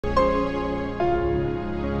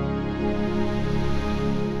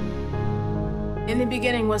In the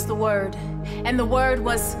beginning was the Word, and the Word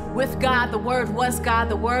was with God. The Word was God.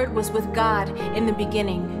 The Word was with God in the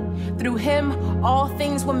beginning. Through him, all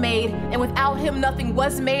things were made, and without him, nothing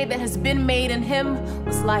was made that has been made. In him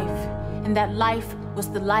was life, and that life was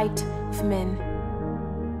the light of men.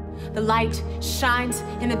 The light shines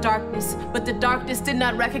in the darkness, but the darkness did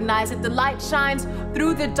not recognize it. The light shines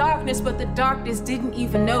through the darkness, but the darkness didn't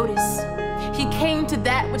even notice. He came to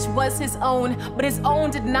that which was his own, but his own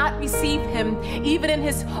did not receive him. Even in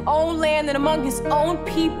his own land and among his own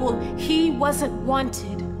people, he wasn't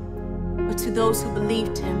wanted. But to those who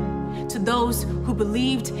believed him, to those who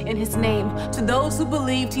believed in his name, to those who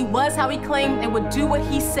believed he was how he claimed and would do what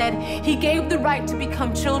he said, he gave the right to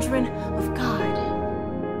become children of God.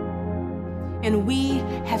 And we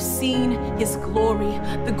have seen his glory,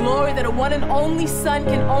 the glory that a one and only Son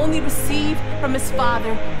can only receive from his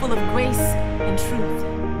Father, full of grace and truth.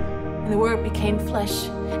 And the Word became flesh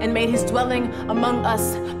and made his dwelling among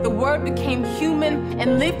us. The Word became human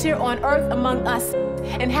and lived here on earth among us.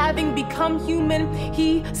 And having become human,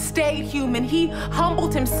 he stayed human. He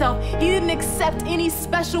humbled himself. He didn't accept any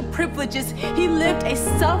special privileges. He lived a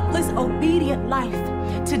selfless, obedient life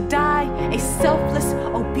to die a selfless,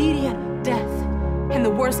 obedient death, and the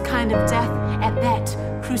worst kind of death at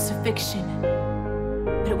that, crucifixion.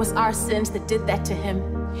 But it was our sins that did that to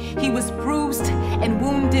him. He was bruised and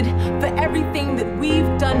wounded for everything that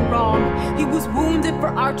we've done wrong. He was wounded for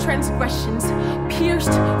our transgressions,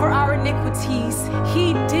 pierced for our iniquities.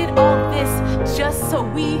 He did all this just so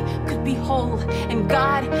we could be whole. And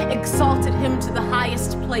God exalted him to the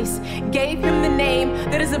highest place, gave him the name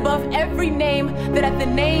that is above every name, that at the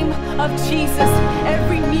name of Jesus,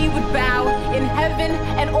 every knee would bow in heaven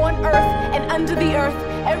and on earth and under the earth.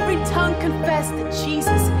 Every tongue confess that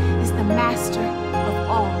Jesus is the master of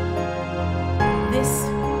all. This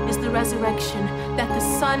is the resurrection, that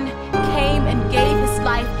the Son came and gave his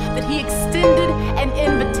life, that he extended an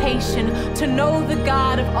invitation to know the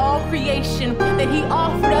God of all creation, that he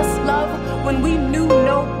offered us love when we knew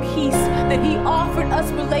no peace, that he offered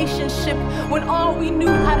us relationship when all we knew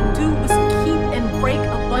how to do was keep and break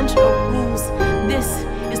a bunch of rules. This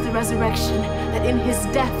is the resurrection, that in his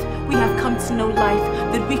death we have come to know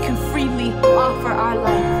life, that we can freely offer our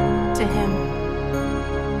life to him.